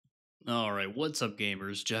Alright, what's up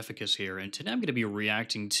gamers? Jefficus here, and today I'm going to be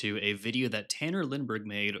reacting to a video that Tanner Lindbergh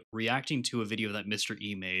made, reacting to a video that Mr.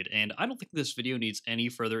 E made, and I don't think this video needs any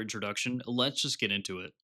further introduction. Let's just get into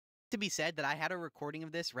it. To be said that I had a recording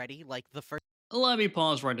of this ready, like the first. Let me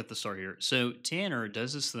pause right at the start here. So Tanner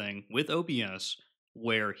does this thing with OBS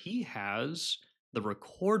where he has the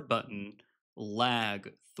record button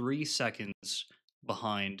lag 3 seconds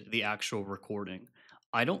behind the actual recording.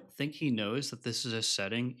 I don't think he knows that this is a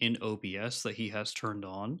setting in OBS that he has turned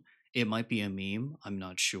on. It might be a meme, I'm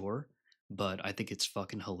not sure, but I think it's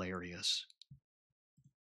fucking hilarious.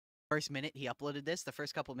 First minute he uploaded this, the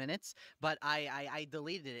first couple minutes, but I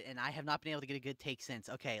deleted it and I have not been able to get a good take since.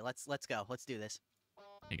 Okay, let's go. Let's do this.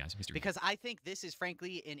 Hey guys, Mr. Because I think this is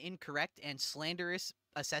frankly an incorrect and slanderous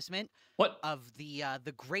assessment What? of the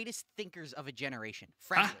greatest thinkers of a generation.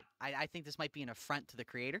 Frankly, I think this might be an affront to the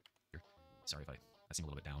creator. Sorry if I seem a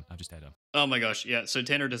little bit down. I've just had a... Oh my gosh, yeah. So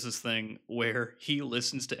Tanner does this thing where he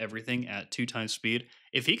listens to everything at 2 times speed.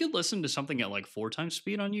 If he could listen to something at like 4 times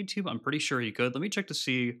speed on YouTube, I'm pretty sure he could. Let me check to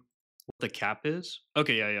see what the cap is.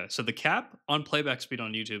 Okay, yeah. So the cap on playback speed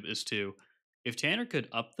on YouTube is 2. If Tanner could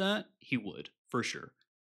up that, he would, for sure.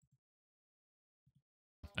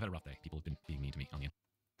 I've had a rough day. People have been being mean to me on the internet.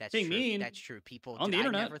 That's Being true. mean That's true. People on the I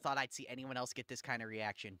internet. never thought I'd see anyone else get this kind of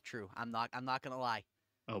reaction. True. I'm not gonna lie.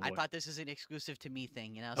 Oh boy. I thought this was an exclusive to me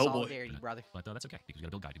thing, you know? Oh, boy. Solidarity, brother. But that's okay, because we got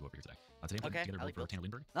a build guide to go over here today. Today I'm putting Okay, together I a like build for builds. Tanner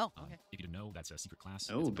Lindbergh. Oh, okay. If you didn't know, that's a secret class.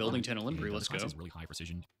 Oh, It's a building build, Tanner Lindbergh, and let's this class go. is really high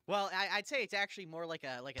precision. Well, I'd say it's actually more like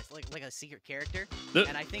a secret character, The-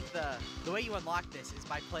 and I think the way you unlock this is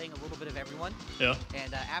by playing a little bit of everyone. Yeah.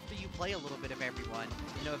 And after you play a little bit of everyone,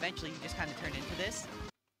 you know, eventually you just kind of turn into this.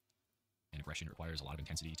 And aggression requires a lot of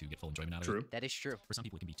intensity to get full enjoyment out of True. it. That is true. For some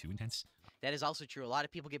people, it can be too intense. That is also true. A lot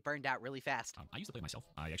of people get burned out really fast. I used to play myself.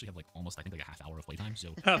 I actually have like almost, I think, like a half hour of playtime,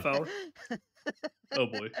 so Half hour. Oh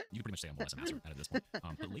boy. you can pretty much say I'm more or less a master at this point.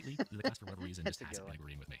 But lately, the class, for whatever reason, just That's a hasn't good been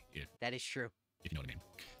agreeing with me, That is true. if you know what I mean.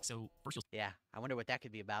 So first you'll Yeah, I wonder what that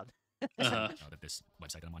could be about. Uh-huh. know that this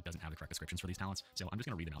website that I'm on doesn't have the correct descriptions for these talents, so I'm just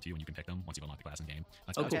going to read them out to you and you can pick them once you've unlocked the class in game.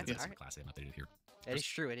 That's Oh, why cool. it's a Yeah. secret class. They haven't updated it here. That is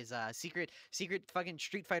true. It is a secret fucking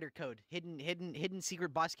Street Fighter code, hidden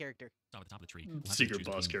secret boss character. So at the top of the tree, we'll have to Secret choose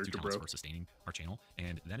boss between two character, talents bro. for sustaining our channel,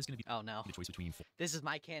 and that is going to be Oh no, the choice between this is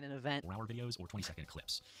my canon event. 4-hour videos or 20-second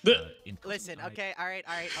clips. The- In person, Listen, I- okay, all right,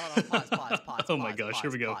 hold on, pause. Oh my pause, gosh, pause,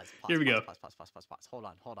 here we go. pause, Here we pause, go. Pause.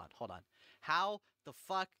 Hold on. How the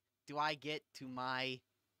fuck do I get to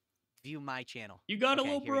view my channel? You got it, Okay,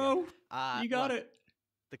 little here we go. bro. You got look, it.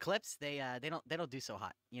 The clips, they don't do so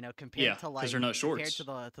hot, you know, compared Yeah, to 'cause like they're not compared shorts.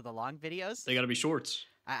 to the long videos. They gotta be shorts.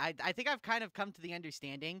 I think I've kind of come to the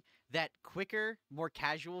understanding that quicker, more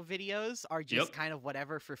casual videos are just Yep. kind of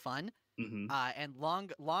whatever for fun. Mm-hmm. And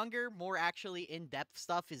longer, more actually in-depth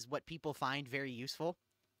stuff is what people find very useful.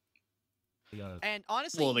 And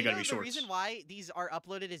honestly, Well, they you gotta know be the shorts. reason why these are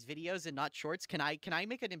uploaded as videos and not shorts, can I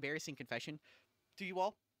make an embarrassing confession to you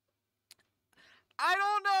all? I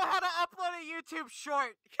don't know how to upload a YouTube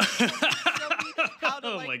short. Can you show me how to,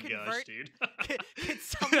 Oh like, my convert? gosh, dude. Can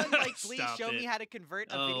someone like please Stop show me it. how to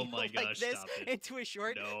convert a Oh video my like gosh, this stop it. into a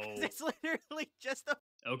short? No. 'Cause it's literally just a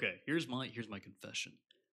Okay, here's my confession.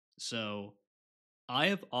 So, I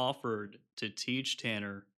have offered to teach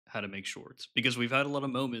Tanner how to make shorts because we've had a lot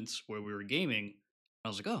of moments where we were gaming. I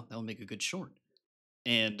was like, "Oh, that would make a good short,"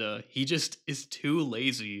 and he just is too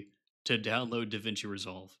lazy to download DaVinci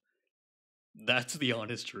Resolve. That's the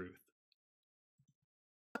honest truth.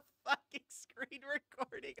 fucking screen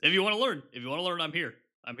recording. If you want to learn, I'm here.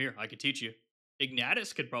 I can teach you.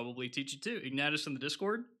 Ignatus could probably teach you too. Ignatus in the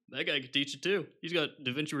Discord, that guy could teach you too. He's got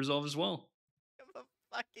DaVinci Resolve as well. Of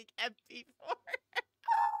a fucking MP4.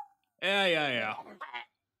 Yeah.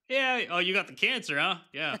 Yeah. Oh, you got the cancer, huh?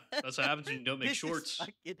 Yeah. That's what happens when you don't make This shorts.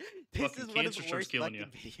 This Fucking is one of cancer the starts worst killing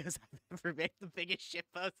fucking you. videos I've ever made. The biggest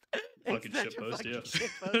shitpost. Fucking It's such a shitpost, fucking yeah.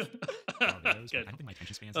 shitpost. videos, but Good. I don't think my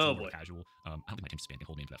attention span's Oh, too boy. casual. I don't think my attention span can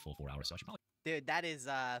hold me into that full 4 hours, so I should probably... Dude, that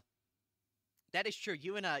is true.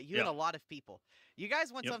 You and Yeah. a lot of people. You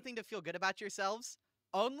guys want Yep. something to feel good about yourselves?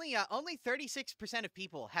 Only 36% of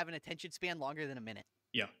people have an attention span longer than a minute.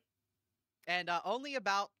 Yeah. And only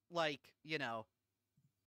about like, you know,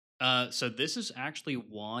 So this is actually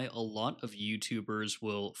why a lot of YouTubers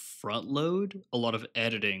will front load a lot of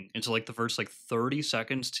editing into like the first like 30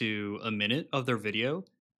 seconds to a minute of their video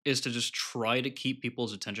is to just try to keep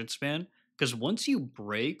people's attention span. Because once you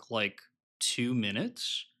break like 2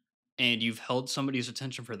 minutes and you've held somebody's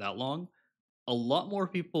attention for that long, a lot more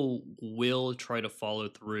people will try to follow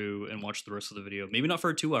through and watch the rest of the video. Maybe not for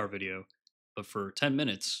a 2-hour video, but for 10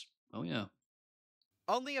 minutes. Oh yeah.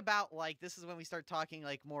 only about like this is when we start talking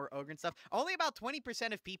like more ogre and stuff. Only about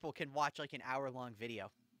 20% of people can watch like an hour-long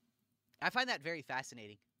video. I find that very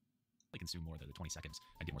fascinating. They consume more than the 20 seconds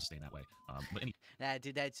and get more sustain that way. But any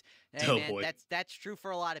Dude, hey Oh man, boy. that's true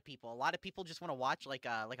for a lot of people. A lot of people just want to watch like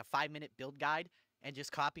a 5-minute build guide and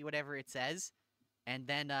just copy whatever it says, and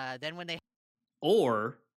then when they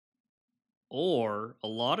Or a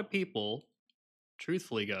lot of people,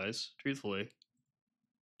 truthfully, guys, truthfully,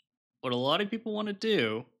 what a lot of people want to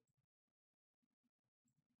do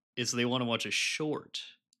is they want to watch a short.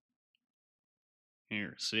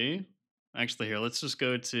 Here, see? Actually, here, let's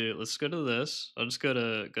go to this. I'll just go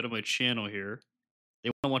to my channel here. They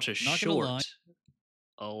want to watch a Not gonna lie. short.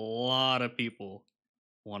 A lot of people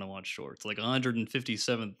want to watch shorts. Like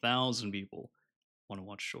 157,000 people want to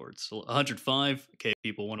watch shorts. 105k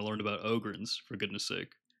people want to learn about ogrins, for goodness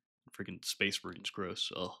sake. Freaking space marines,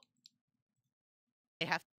 gross. Ugh.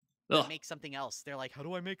 have to Ugh. make something else, they're like, how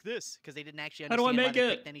do I make this? Because they didn't actually How do I understand why make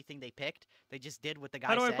they it? picked anything they picked. They just did what the guy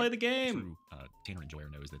How do I said. play the game? true Tanner Enjoyer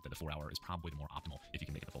knows that the 4 hour is probably the more optimal if you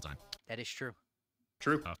can make it the full time. That is true.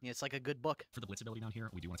 True. Yeah, it's like a good book. For the blitz ability down here,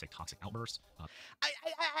 we do want to take toxic outbursts.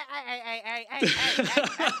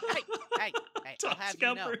 Hey, I'll have Toxic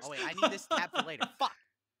you know. outburst. Oh wait, I need this tab for later. Fuck.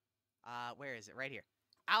 Where is it? Right here.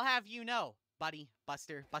 I'll have you know, buddy,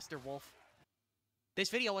 Buster Wolf. This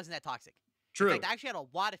video wasn't that toxic. True. In fact, I actually had a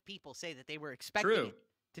lot of people say that they were expecting True. it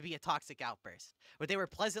to be a toxic outburst, but they were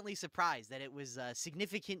pleasantly surprised that it was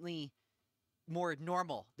significantly more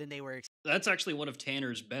normal than they were That's actually one of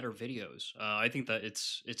Tanner's better videos. I think that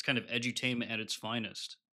it's kind of edutainment at its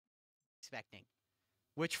finest. expecting,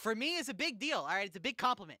 which for me is a big deal. All right, it's a big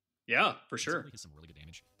compliment. Yeah, for It sure. certainly has some really good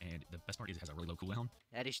damage, and the best part is it has a really low cooldown.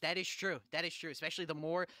 That is true. That is true. Especially the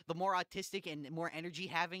more autistic and more energy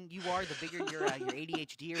having you are, the bigger your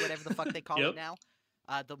ADHD or whatever the fuck they call Yep. it now.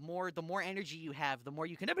 The more energy you have, the more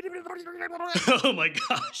you can. Oh my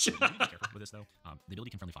gosh. You need to be careful with this though. The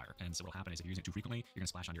ability can friendly fire, and so what'll happen is if you're using it too frequently, you're gonna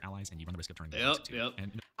splash on your allies, and you run the risk of turning them Yep, toxic too. yep.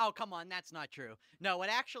 And Oh come on, that's not true. No, what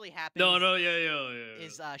actually happens? No, yeah.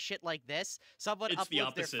 Is shit like this. Someone It's the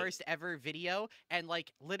uploads their opposite. first ever video, and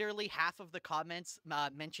like literally half of the comments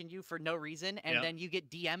mention you for no reason, and Yep. then you get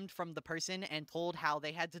DM'd from the person and told how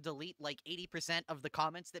they had to delete like 80% of the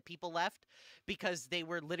comments that people left because they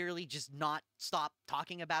were literally just not stop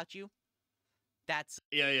talking about you. That's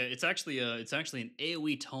Yeah. It's actually an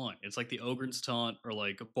AoE taunt. It's like the Ogryn's taunt or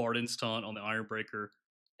like Barden's taunt on the Ironbreaker.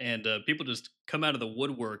 And people just come out of the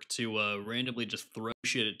woodwork to randomly just throw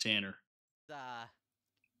shit at Tanner.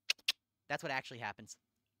 that's what actually happens.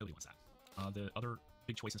 nobody wants that. The other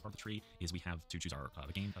big choice as part of the tree is we have to choose our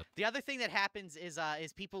the game. The other thing that happens is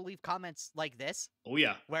people leave comments like this, Oh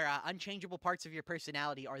yeah. where unchangeable parts of your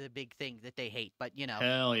personality are the big thing that they hate. But you know,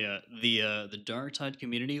 Hell yeah. The Darktide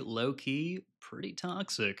community, low key, pretty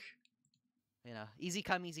toxic. easy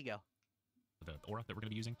come, easy go. The aura that we're going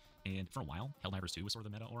to be using, and for a while, Helldivers 2 was sort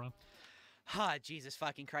of the meta aura. Ah, Jesus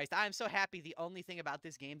fucking Christ. I'm so happy the only thing about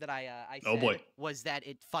this game that I Oh, said boy. was that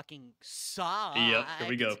it fucking sucked. Yep, here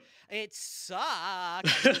we go. It sucked.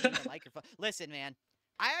 I'm using the microphone. Listen, man.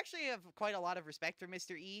 I actually have quite a lot of respect for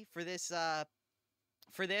Mr. E for this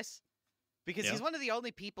because Yeah. he's one of the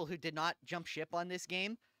only people who did not jump ship on this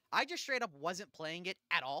game. I just straight up wasn't playing it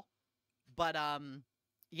at all. But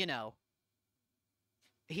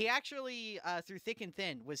he actually, through thick and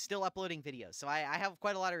thin, was still uploading videos. So I have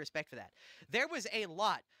quite a lot of respect for that. There was a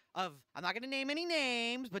lot of, I'm not going to name any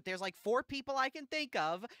names, but there's like 4 people I can think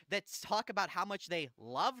of that talk about how much they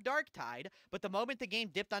love Darktide. But the moment the game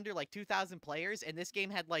dipped under like 2,000 players and this game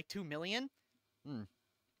had like 2 million,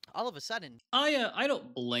 all of a sudden. I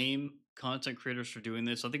don't blame content creators for doing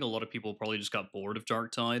this. I think a lot of people probably just got bored of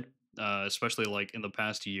Darktide, especially like in the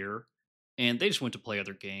past year. And they just went to play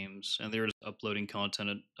other games, and they were just uploading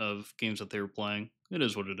content of games that they were playing. It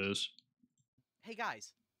is what it is. Hey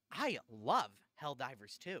guys, I love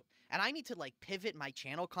Helldivers 2, and I need to like pivot my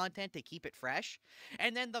channel content to keep it fresh.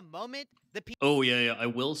 And then the moment the people, Oh yeah. I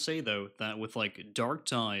will say though that with like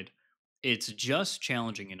Darktide, it's just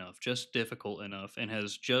challenging enough, just difficult enough, and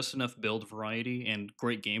has just enough build variety and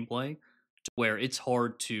great gameplay to where it's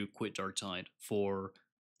hard to quit Darktide for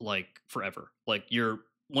like forever. Like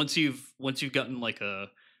once you've gotten like a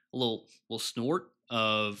little snort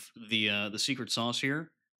of the secret sauce here,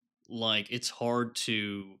 like it's hard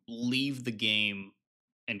to leave the game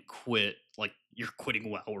and quit like you're quitting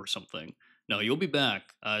WoW or something. No, you'll be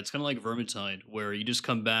back. It's kind of like Vermintide, where you just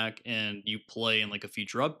come back and you play in like a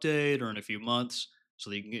future update or in a few months so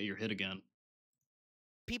that you can get your hit again.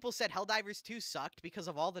 people said Helldivers 2 sucked because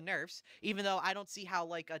of all the nerfs, even though I don't see how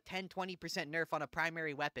like a 10-20% nerf on a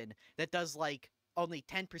primary weapon that does like only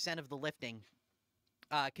 10% of the lifting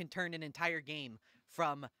can turn an entire game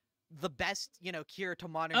from the best, cure to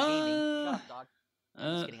modern gaming. Shut up, dog.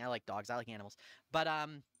 I'm just kidding. I like dogs. I like animals. But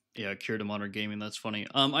yeah, cure to modern gaming. That's funny.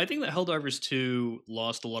 I think that Helldivers 2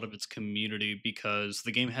 lost a lot of its community because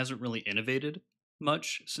the game hasn't really innovated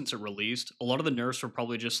much since it released. A lot of the nerfs were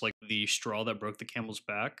probably just like the straw that broke the camel's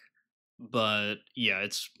back. But yeah,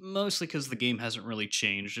 it's mostly because the game hasn't really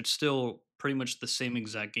changed. It's still pretty much the same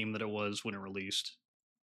exact game that it was when it released.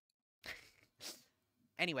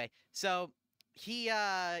 Anyway, so he,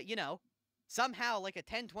 somehow like a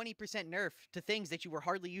 10-20% nerf to things that you were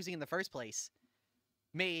hardly using in the first place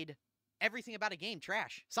made everything about a game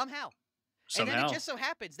trash somehow. And then it just so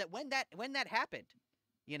happens that when that happened,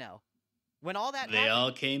 when all that they happened,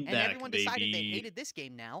 all came and back, everyone decided they hated this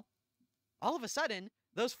game now, all of a sudden,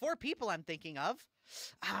 those 4 people I'm thinking of,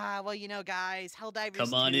 well, guys, Helldivers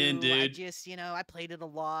Come on 2, in, dude. I just, I played it a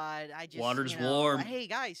lot. I just, Water's warm. Hey,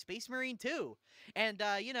 guys, Space Marine 2. And,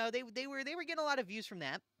 they were getting a lot of views from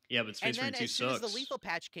that. Yeah, but Space Marine 2 sucks. And then as soon as the sucks. Lethal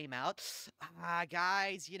patch came out,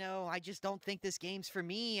 guys, I just don't think this game's for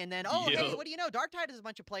me. And then, hey, what do you know? Darktide has a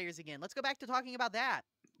bunch of players again. Let's go back to talking about that.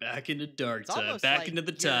 Back into Darktide. Back into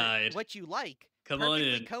the tide. What you like Come on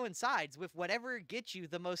perfectly in. coincides with whatever gets you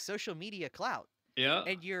the most social media clout. Yeah.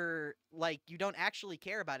 And you're like, you don't actually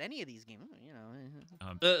care about any of these games,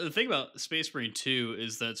 The thing about Space Marine 2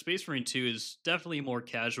 is that Space Marine 2 is definitely a more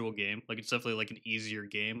casual game. Like, it's definitely like an easier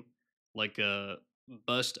game. Like a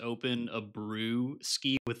bust open a brew,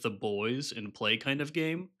 ski with the boys, and play kind of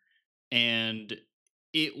game. And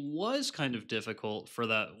it was kind of difficult for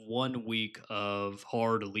that 1 week of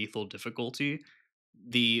hard lethal difficulty.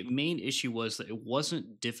 The main issue was that it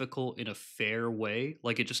wasn't difficult in a fair way.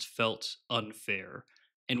 Like, it just felt unfair.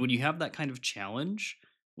 And when you have that kind of challenge,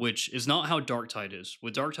 which is not how Darktide is.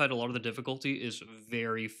 With Darktide, a lot of the difficulty is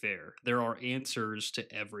very fair. There are answers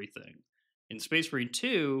to everything. In Space Marine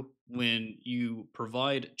 2, when you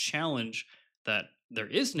provide challenge that there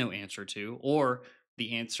is no answer to, or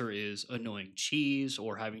the answer is annoying cheese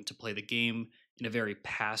or having to play the game in a very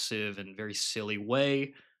passive and very silly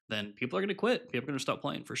way, then people are going to quit. People are going to stop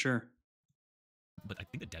playing for sure. But I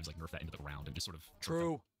think the devs like nerfed that into the ground and just sort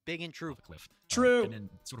of Big and true. off a cliff. True. And then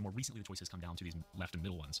sort of more recently, the choices come down to these left and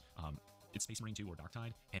middle ones. It's Space Marine 2 or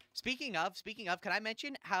Darktide. And Speaking of, can I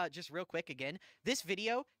mention how, just real quick again, this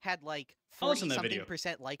video had like I was in that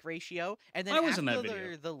 40-something% like ratio, and then I was in that after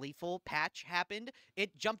video. the lethal patch happened,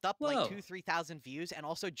 it jumped up like Whoa. 2,000-3,000 views, and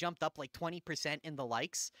also jumped up like 20% in the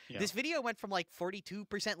likes. Yeah. This video went from like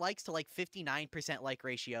 42% likes to like 59% like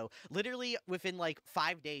ratio, literally within like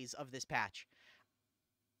 5 days of this patch.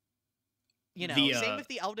 Same with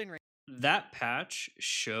the Elden Ring. That patch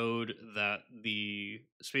showed that the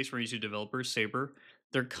Space Marine 2 developers, Saber,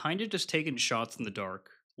 they're kind of just taking shots in the dark.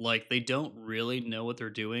 Like, they don't really know what they're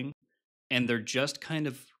doing, and they're just kind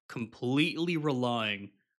of completely relying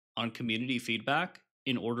on community feedback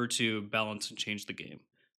in order to balance and change the game,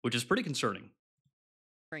 which is pretty concerning.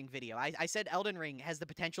 Ring video. I said Elden Ring has the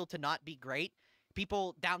potential to not be great.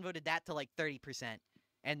 People downvoted that to like 30%.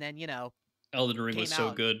 And then, Elden Ring was came so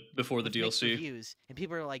out good before the with mixed DLC. reviews, and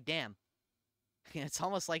people are like, damn. It's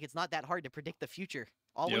almost like it's not that hard to predict the future.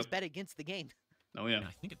 Always Yep. bet against the game. Oh, yeah. and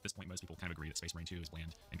I think at this point, most people kind of agree that Space Marine 2 is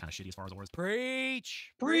bland and kind of shitty as far as auras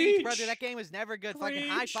Preach! Preach! Brother, that game was never good. Fucking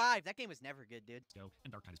high Preach! five. That game was never good, dude. go.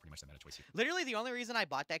 And Darktide is pretty much the meta choice here. Literally, the only reason I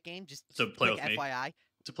bought that game, just So play quick with me. FYI,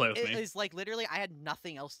 To play with me. is like literally I had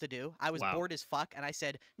nothing else to do. I was Wow. bored as fuck, and I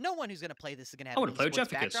said, no one who's gonna play this is gonna have I an wanna play with esports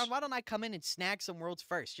Jefficus. background. Why don't I come in and snag some worlds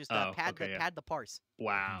first? Just Oh, pad okay, yeah. pad the parse.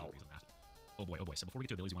 Wow. Agrees on that. Oh boy. So before we get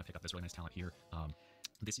to abilities, we want to pick up this really nice talent here.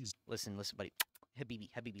 This is Listen, buddy.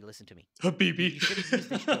 Habibi, listen to me. Habibi. You should have used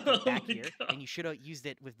this note Oh back my here, God. and you should have used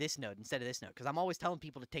it with this note instead of this note, because I'm always telling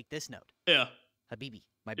people to take this note. Yeah. Habibi,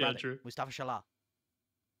 my Yeah, brother, true. Mustafa Shalah.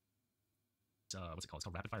 what's it called? It's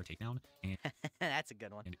called Rapid Fire Takedown, and That's a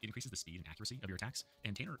good one. it increases the speed and accuracy of your attacks.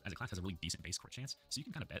 And Tanner, as a class, has a really decent base crit chance, so you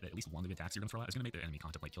can kind of bet that at least one of the attacks you're going to throw out is going to make the enemy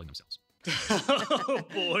contemplate killing themselves. Oh,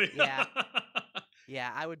 boy. Yeah.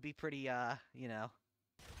 Yeah, I would be pretty,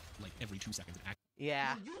 Like every 2 seconds, an act.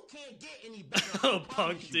 yeah. You can't get any better. Oh,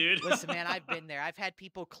 punk, dude. Listen, man, I've been there. I've had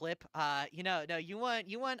people clip. No, you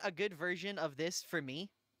want a good version of this for me?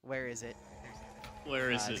 Where is it?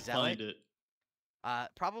 Where is it? Zealot? Find it.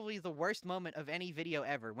 Probably the worst moment of any video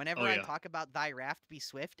ever. Whenever Oh, I yeah. talk about thy raft be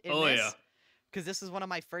swift in Oh, this, yeah. because this is one of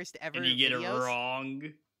my first ever And you get videos. it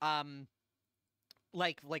wrong.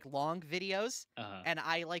 Like long videos, and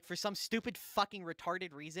I like for some stupid fucking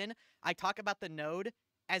retarded reason, I talk about the node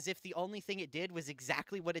as if the only thing it did was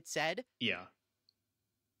exactly what it said, Yeah.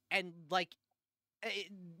 and like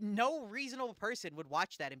no reasonable person would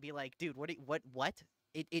watch that and be like, dude, what?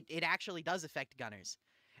 it actually does affect gunners.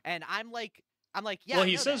 And I'm like, yeah. Well, I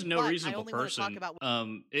he know says that, no but I reasonable only wanna talk person. about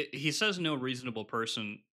He says no reasonable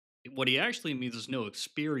person. What he actually means is no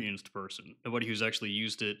experienced person, nobody who's actually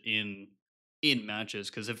used it in matches.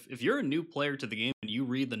 Because if you're a new player to the game and you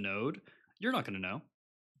read the node, you're not going to know.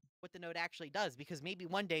 what the node actually does, because maybe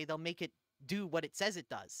one day they'll make it do what it says it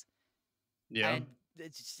does. Yeah, And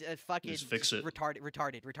it's fucking just fix it.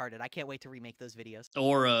 retarded. I can't wait to remake those videos.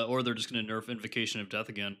 Or they're just going to nerf Invocation of Death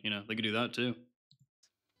again. You know, they could do that too.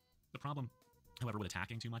 The problem, however, with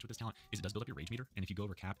attacking too much with this talent is it does build up your rage meter, and if you go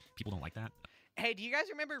over cap, people don't like that. Hey, do you guys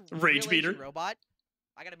remember Rage Real Asian meter? Robot?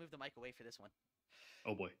 I gotta move the mic away for this one.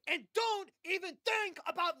 Oh boy. And don't even think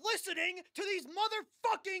about listening to these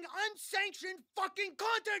motherfucking unsanctioned fucking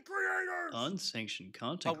content creators! Unsanctioned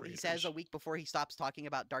content He creators. says a week before he stops talking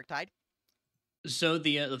about Darktide. So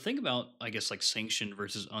the thing about, I guess, like sanctioned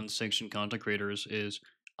versus unsanctioned content creators is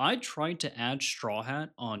I tried to add Straw Hat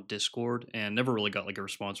on Discord and never really got like a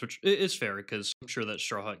response, which is fair because I'm sure that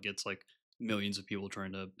Straw Hat gets like millions of people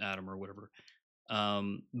trying to add him or whatever.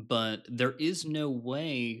 But there is no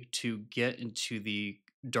way to get into the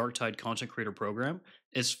Darktide content creator program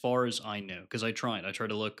as far as I know, because I tried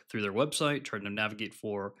to look through their website, tried to navigate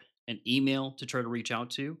for an email to try to reach out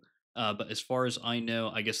to. But as far as I know,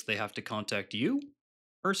 I guess they have to contact you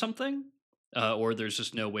or something, or there's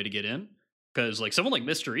just no way to get in. Because like someone like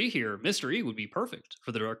Mr. E here, Mr. E would be perfect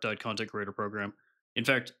for the Darktide content creator program. In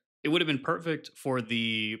fact, it would have been perfect for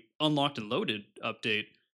the Unlocked and Loaded update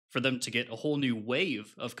for them to get a whole new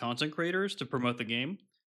wave of content creators to promote the game,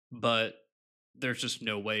 but there's just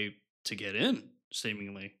no way to get in,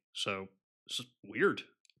 seemingly. So it's just weird.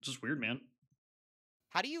 It's just weird, man.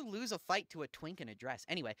 How do you lose a fight to a twink in a dress?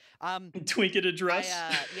 Anyway, Twink in a dress?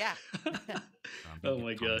 yeah. Oh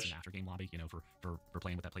my gosh. After game lobby, you know, for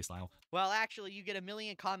playing with that playstyle. Well, actually, you get a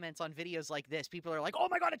million comments on videos like this. People are like, "Oh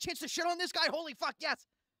my god, a chance to shit on this guy! Holy fuck, yes!"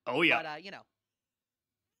 Oh yeah. But you know.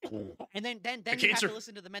 And then you have to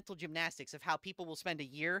listen to the mental gymnastics of how people will spend a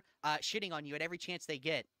year shitting on you at every chance they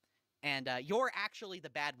get. And you're actually the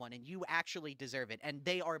bad one, and you actually deserve it, and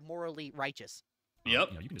they are morally righteous. Yep.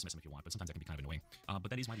 You know, you can dismiss them if you want, but sometimes that can be kind of annoying.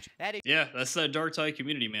 But that is why Yeah, that's that Darktide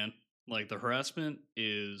community, man. Like, the harassment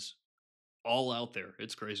is all out there.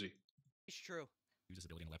 It's crazy. It's true. Use this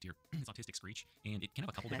ability on the left here. It's Autistic Screech, and it can have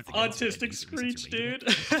a couple different Autistic Screech, dude.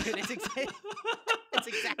 It's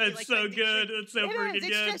exactly That's like so that good. That's so freaking It's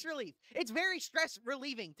good. stress relief. It's very stress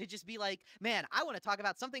relieving to just be like, man, I want to talk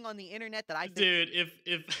about something on the internet that I think. Dude,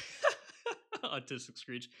 if Autistic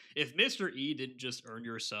Screech, if Mr. E didn't just earn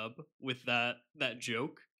your sub with that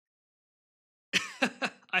joke,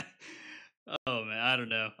 oh man, I don't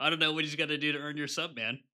know. I don't know what he's gonna do to earn your sub,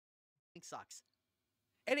 man. It sucks.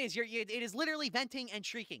 It is. It is literally venting and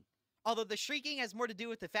shrieking. Although the shrieking has more to do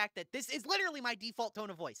with the fact that this is literally my default tone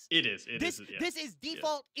of voice. It is. This is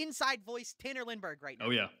default inside voice Tanner Lindbergh right now. Oh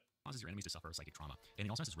yeah. Causes your enemies to suffer psychic trauma, and it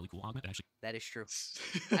also has this really cool augment that actually. That is true.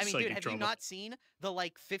 I mean, dude, have you not seen the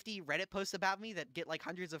like 50 Reddit posts about me that get like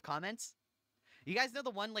hundreds of comments? You guys know the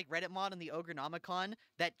one like Reddit mod on the Ogrenomicon,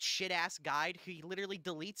 that shit ass guide who literally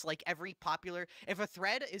deletes like every popular. If a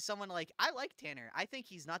thread is someone like, I like Tanner, I think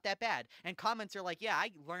he's not that bad, and comments are like, yeah,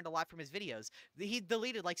 I learned a lot from his videos. He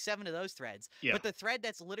deleted like 7 of those threads. Yeah. But the thread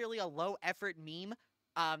that's literally a low effort meme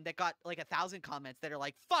that got like 1,000 comments that are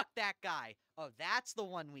like, fuck that guy. Oh, that's the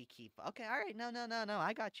one we keep. Okay, all right, no,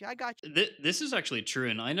 I got you. This is actually true,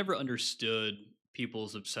 and I never understood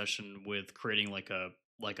people's obsession with creating like a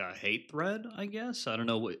hate thread, I guess. I don't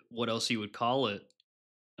know what else you would call it.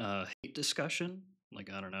 Hate discussion?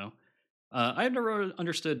 Like, I don't know. I've never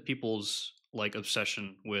understood people's like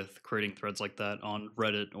obsession with creating threads like that on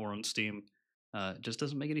Reddit or on Steam. It just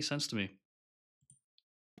doesn't make any sense to me.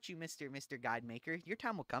 You, Mr. Guide Maker. Your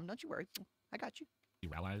time will come. Don't you worry. I got you.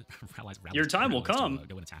 Your time will come.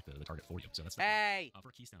 Go and attack the target for you. So that's hey,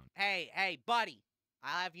 for Keystone. Hey, buddy.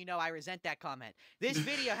 I'll have you know I resent that comment. This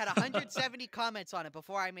video had 170 comments on it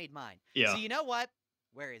before I made mine. Yeah. So you know what?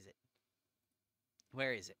 Where is it?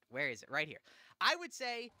 Right here. I would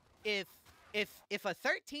say if a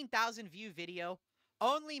 13,000 view video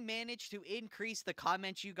only managed to increase the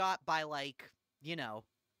comments you got by like, you know,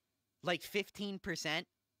 like 15%,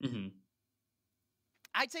 mm-hmm.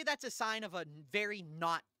 I'd say that's a sign of a very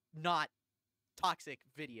not toxic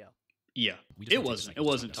video. Yeah, it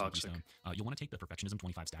wasn't toxic. You'll want to take the Perfectionism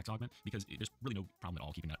 25 stacks augment because there's really no problem at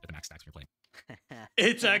all keeping at the max stacks when you're playing.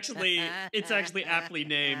 It's actually aptly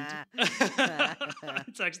named.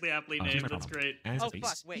 It's actually aptly named. That's great. Oh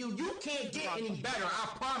fuck! Wait, you can't get any better. I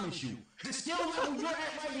promise you. The skill level you're at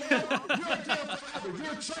right now, you're a damn forever.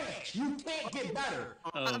 You're trash. You can't get better.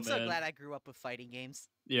 I'm so glad I grew up with fighting games.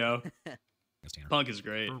 Yeah. as Tanner. Punk is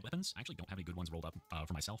great. For weapons, I actually don't have any good ones rolled up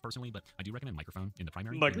for myself personally, but I do recommend microphone in the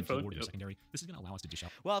primary, and Microphone, then keyboard in the yep. secondary. This is going to allow us to dish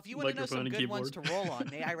out. Well, if you want to know some Microphone good and ones to keyboard. roll on,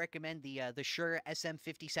 may I recommend the Shure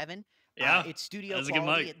SM57? Yeah, It's studio that's a good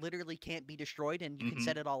quality. mic. It literally can't be destroyed, and you can Mhm.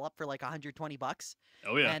 set it all up for like $120.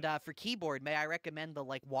 Oh yeah. And for keyboard, may I recommend the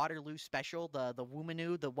like Waterloo Special, the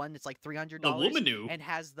Womanu, the one that's like $300. The Womanu. And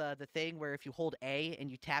has the thing where if you hold A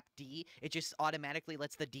and you tap D, it just automatically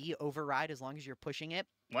lets the D override as long as you're pushing it.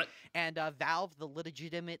 What? And Valve, the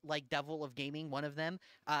legitimate like devil of gaming, one of them,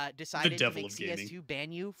 decided to devil make of gaming. CS2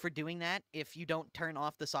 ban you for doing that if you don't turn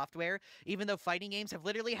off the software. Even though fighting games have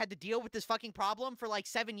literally had to deal with this fucking problem for like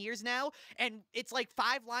 7 years now, and it's like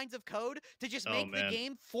 5 lines of code to just Oh, make the man.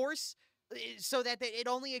 game force so that it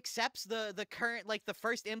only accepts the current, like the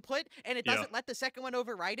first input, and it Yeah. doesn't let the second one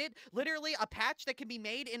override it. Literally a patch that can be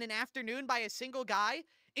made in an afternoon by a single guy.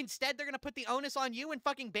 Instead, they're gonna put the onus on you and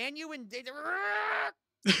fucking ban you and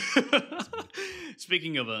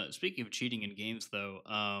speaking of cheating in games though,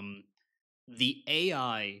 the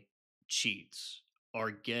AI cheats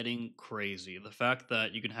are getting crazy. The fact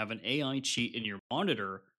that you can have an AI cheat in your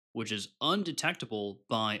monitor, which is undetectable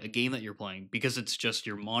by a game that you're playing because it's just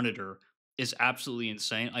your monitor, is absolutely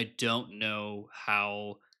insane. I don't know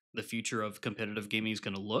how the future of competitive gaming is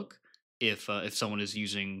going to look if someone is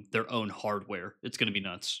using their own hardware. It's going to be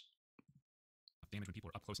nuts. Damage when people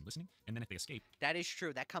are up close and listening, and then if they escape, That is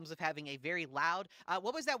true. That comes with having a very loud.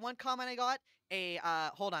 What was that one comment I got?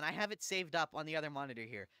 Hold on, I have it saved up on the other monitor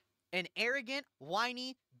here. An arrogant,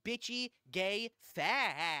 whiny, bitchy, gay,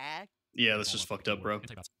 fag Yeah, they this call is up fucked the up, bro. keyboard and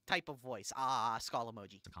type out type of voice. Skull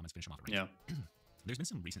emoji. some comments, finish them off. Right? Yeah. There's been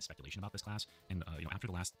some recent speculation about this class, and after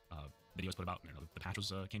the last videos put about, the patch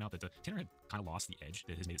was came out, that Tanner had kind of lost the edge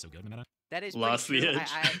that has made it so good in the meta. That is Lost the pretty true.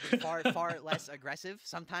 edge. I'm far less aggressive.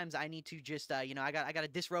 Sometimes I need to just I got to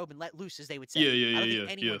disrobe and let loose, as they would say. Yeah, I don't think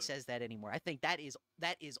yeah, anyone yeah. says that anymore. I think that is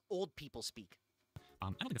old people speak. I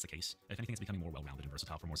don't think that's the case. If anything, it's becoming more well-rounded and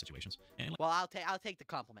versatile for more situations. And Well, I'll take the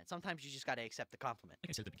compliment. Sometimes you just got to accept the compliment.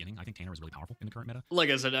 like I said at the beginning, I think Tanner is really powerful in the current meta.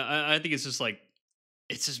 Like I said, I think it's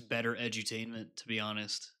just better edutainment, to be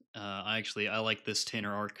honest. I like this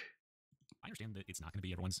Tanner arc. I understand that it's not going to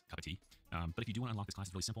be everyone's cup of tea, but if you do want to unlock this class,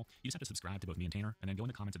 it's really simple. You just have to subscribe to both me and Tanner, and then go in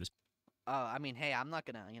the comments of this. I mean, hey, I'm not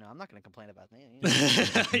gonna complain about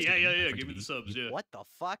that. Yeah. Give me the subs, yeah. What the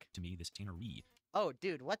fuck? To me, this Tanner Ree. Oh,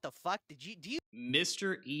 dude, what the fuck? Do you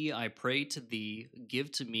Mr. E, I pray to thee,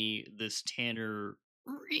 give to me this Tanner.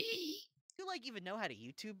 like even know how to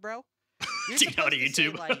YouTube, bro? You're Do you know how to supposed to say,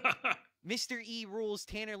 YouTube? like, Mr. E rules.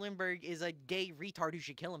 Tanner Lindbergh is a gay retard who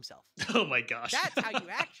should kill himself. Oh my gosh. That's how you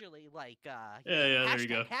actually Yeah, there you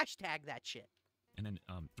go. Hashtag that shit. And then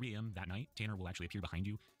 3 a.m. that night, Tanner will actually appear behind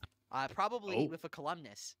you. Probably Oh. with a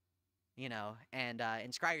columnus, and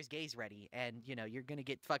Scryer's gaze ready, and you're gonna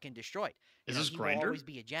get fucking destroyed. Is this He will Grindr? always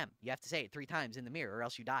be a gem. You have to say it 3 times in the mirror, or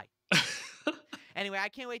else you die. Anyway, I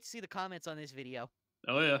can't wait to see the comments on this video.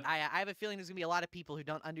 Oh yeah. I have a feeling there's gonna be a lot of people who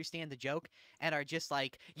don't understand the joke and are just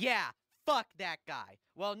like, yeah, fuck that guy.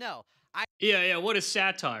 Well, no, Yeah. What is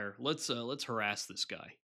satire? Let's harass this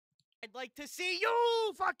guy. I'd like to see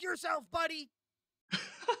you fuck yourself, buddy.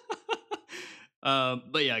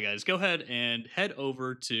 But yeah, guys, go ahead and head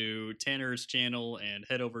over to Tanner's channel and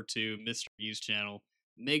head over to Mr. U's channel.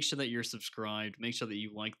 Make sure that you're subscribed. Make sure that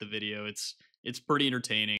you like the video. It's pretty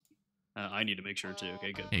entertaining. I need to make sure too.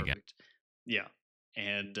 Okay, good, Hey, guys. perfect. Yeah,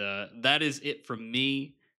 and that is it from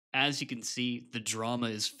me. As you can see, the drama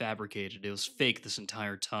is fabricated. It was fake this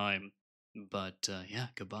entire time. But yeah,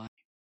 goodbye.